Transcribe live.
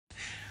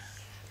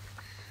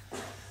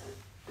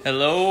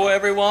Hello,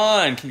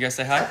 everyone. Can you guys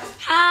say hi?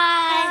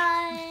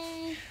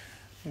 Hi.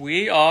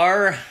 We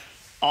are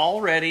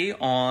already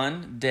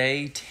on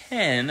day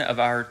 10 of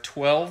our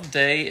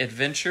 12-day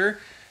adventure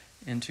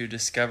into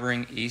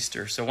discovering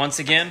Easter. So once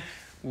again,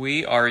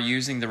 we are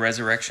using the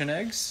resurrection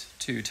eggs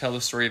to tell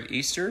the story of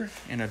Easter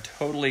in a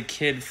totally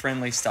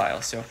kid-friendly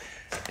style. So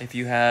if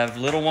you have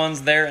little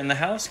ones there in the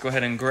house, go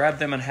ahead and grab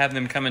them and have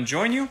them come and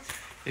join you.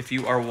 If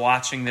you are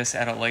watching this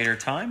at a later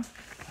time,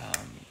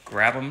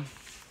 grab them,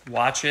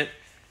 watch it,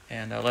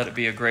 and let it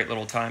be a great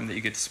little time that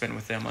you get to spend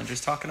with them on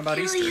just talking about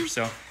Easter.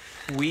 So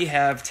we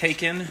have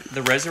taken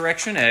the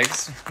resurrection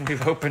eggs.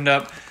 We've opened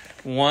up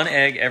one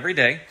egg every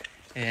day.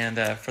 And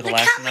for the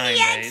last 9 days.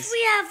 Look how many eggs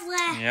we have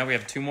left. Yeah, we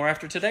have 2 more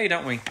after today,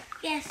 don't we?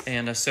 Yes.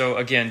 And so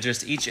again,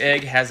 just each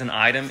egg has an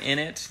item in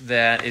it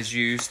that is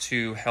used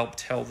to help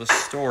tell the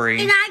story.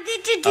 And I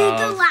get to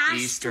do the last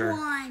Easter.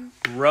 one.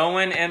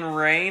 Rowan and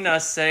Raina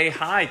say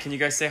hi. Can you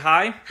guys say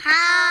hi?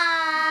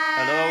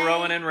 Hi. Hello,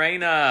 Rowan and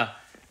Raina.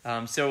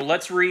 So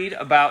let's read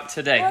about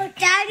today. Well,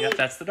 Daddy. Yep,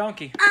 that's the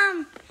donkey.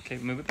 Okay,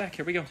 move it back.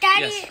 Here we go.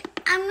 Daddy, Yes.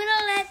 I'm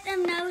gonna let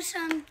them know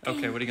something.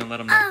 Okay, what are you gonna let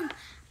them know?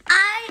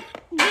 I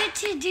get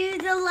to do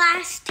the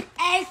last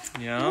egg,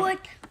 Yeah.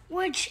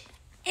 which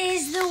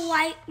is the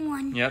white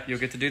one. Yep, you'll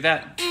get to do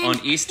that And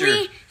on Easter.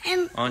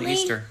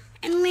 Easter.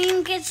 And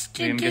Liam gets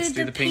to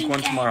do the pink one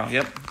egg. tomorrow.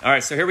 Yep. All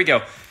right, so here we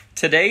go.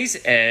 Today's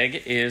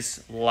egg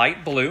is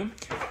light blue,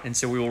 and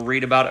so we will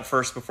read about it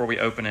first before we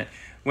open it.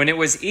 When it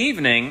was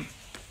evening,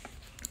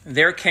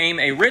 there came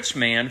a rich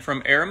man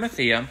from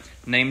Arimathea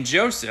named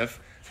Joseph,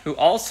 who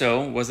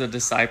also was a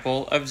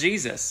disciple of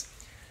Jesus.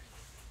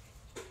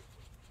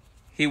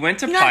 He went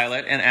to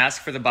Pilate and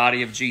asked for the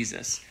body of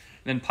Jesus.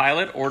 Then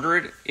Pilate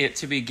ordered it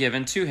to be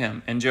given to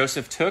him. And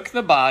Joseph took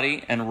the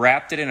body and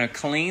wrapped it in a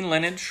clean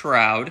linen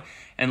shroud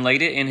and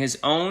laid it in his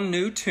own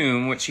new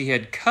tomb, which he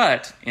had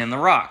cut in the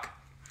rock.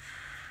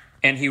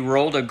 And he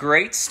rolled a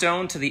great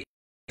stone to the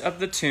edge of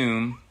the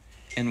tomb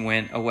and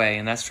went away.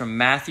 And that's from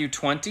Matthew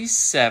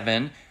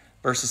 27,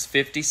 verses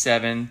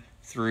 57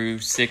 through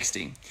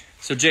 60.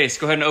 So Jace,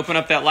 go ahead and open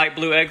up that light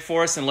blue egg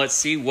for us and let's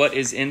see what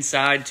is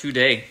inside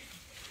today.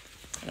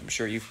 I'm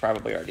sure you've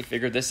probably already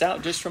figured this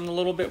out just from the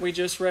little bit we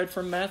just read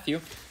from Matthew.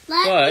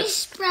 Let me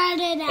spread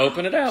it out.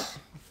 Open it out.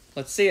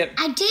 Let's see it.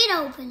 I did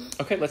open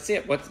it. Okay, let's see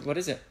it. What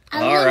is it?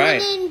 All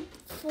right. Linen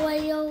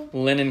foil.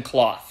 Linen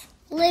cloth.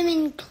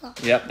 Linen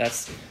cloth. Yep,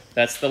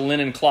 that's the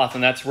linen cloth,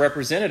 and that's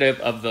representative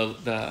of the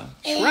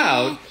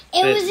shroud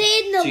it that was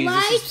in the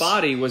Jesus'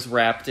 body was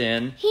wrapped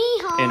in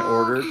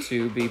order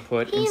to be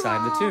put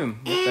inside the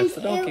tomb. Yep, that's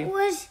the donkey. It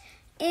was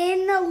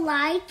in the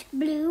light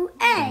blue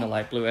egg. In the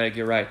light blue egg,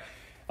 you're right.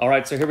 All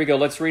right, so here we go.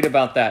 Let's read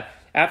about that.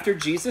 After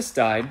Jesus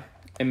died,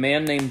 a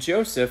man named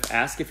Joseph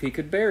asked if he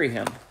could bury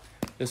him.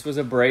 This was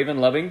a brave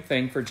and loving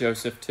thing for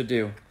Joseph to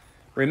do.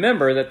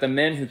 Remember that the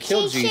men who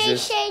killed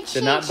Jesus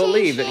did not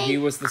believe that he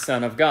was the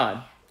Son of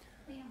God.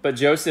 But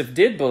Joseph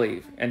did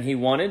believe, and he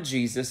wanted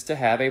Jesus to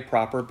have a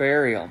proper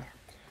burial.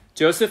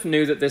 Joseph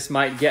knew that this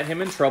might get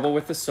him in trouble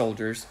with the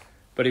soldiers,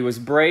 but he was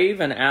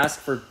brave and asked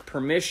for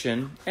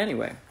permission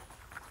anyway.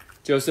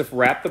 Joseph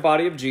wrapped the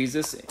body of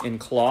Jesus in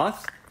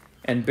cloth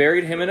and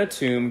buried him in a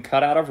tomb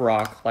cut out of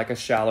rock like a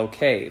shallow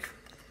cave.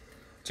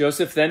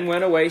 Joseph then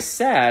went away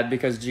sad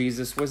because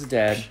Jesus was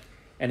dead,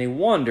 and he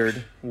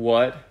wondered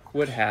what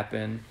would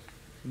happen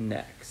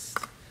next.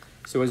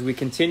 So as we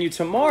continue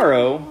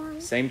tomorrow,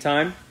 same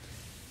time,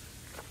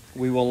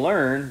 we will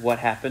learn what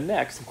happened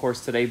next. Of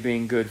course, today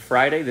being Good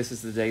Friday, this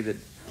is the day that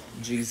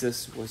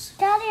Jesus was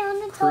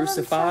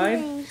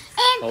crucified.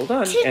 Hold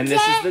on. And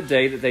this is the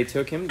day that they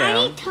took him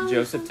down.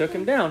 Joseph took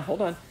him down.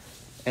 Hold on.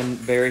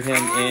 And buried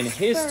him in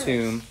his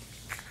tomb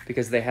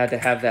because they had to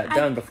have that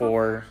done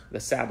before the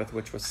Sabbath,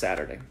 which was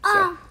Saturday.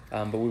 So,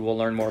 but we will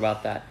learn more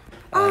about that.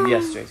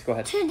 Yes, Jace, go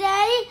ahead.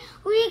 Today,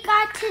 we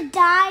got to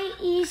dye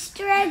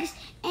Easter eggs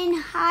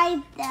and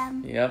hide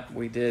them. Yep,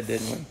 we did,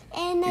 didn't we?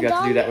 And you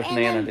got to do that with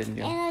Nana, didn't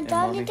you? And the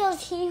donkey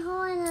goes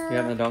hee-haw. Yeah,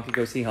 and the donkey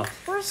goes hee-haw.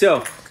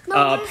 So,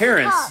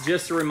 parents,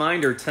 just a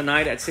reminder,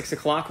 tonight at 6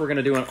 o'clock, we're going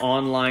to do an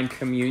online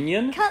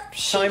communion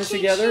time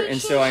together. And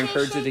so I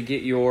encourage you to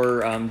get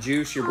your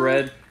juice, your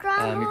bread,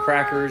 your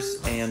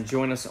crackers, and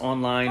join us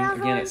online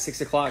again at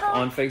 6 o'clock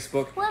on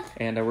Facebook.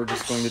 And we're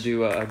just going to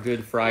do a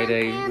Good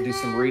Friday, do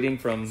some reading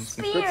from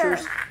some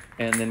scriptures,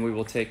 and then we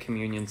will take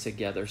communion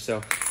together.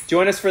 So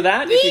join us for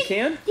that if you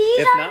can.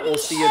 If not, we'll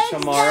see you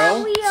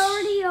tomorrow. We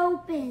already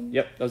opened.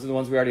 Yep, those are the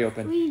ones we already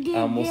opened.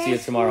 We'll see you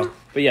Yes, tomorrow.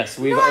 But yes,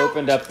 we've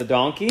opened up the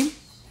donkey.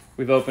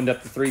 We've opened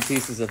up the 3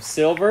 pieces of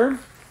silver.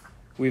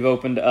 We've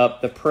opened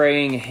up the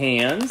praying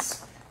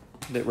hands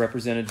that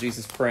represented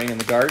Jesus praying in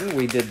the garden.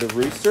 We did the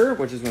rooster,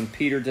 which is when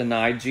Peter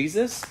denied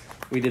Jesus.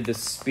 We did the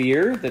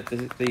spear that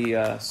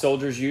the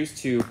soldiers used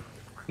to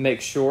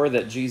make sure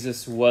that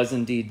Jesus was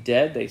indeed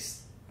dead. They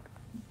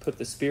put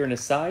the spear in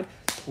his side.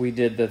 We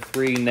did the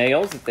 3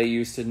 nails that they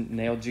used to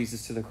nail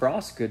Jesus to the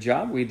cross. Good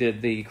job. We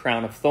did the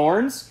crown of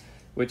thorns,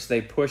 which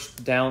they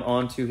pushed down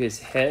onto his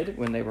head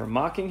when they were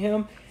mocking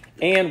him.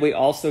 And we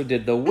also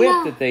did the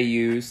whip that they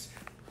used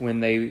when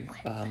they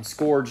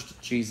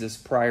scourged Jesus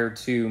prior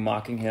to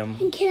mocking him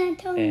And can I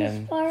tell you this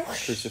and part?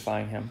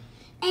 crucifying him.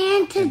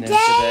 And then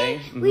today,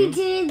 today, we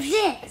did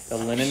this. The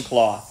linen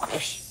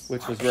cloth,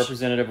 which was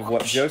representative of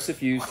what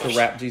Joseph used to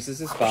wrap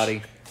Jesus'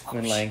 body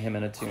when laying him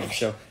in a tomb.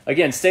 So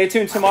again, stay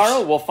tuned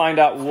tomorrow. We'll find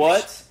out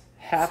what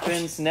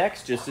happens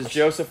next, just as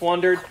Joseph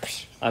wondered.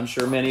 I'm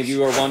sure many of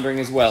you are wondering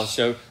as well.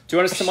 So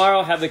join us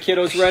tomorrow. Have the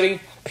kiddos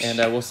ready, and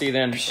we'll see you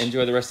then.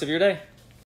 Enjoy the rest of your day.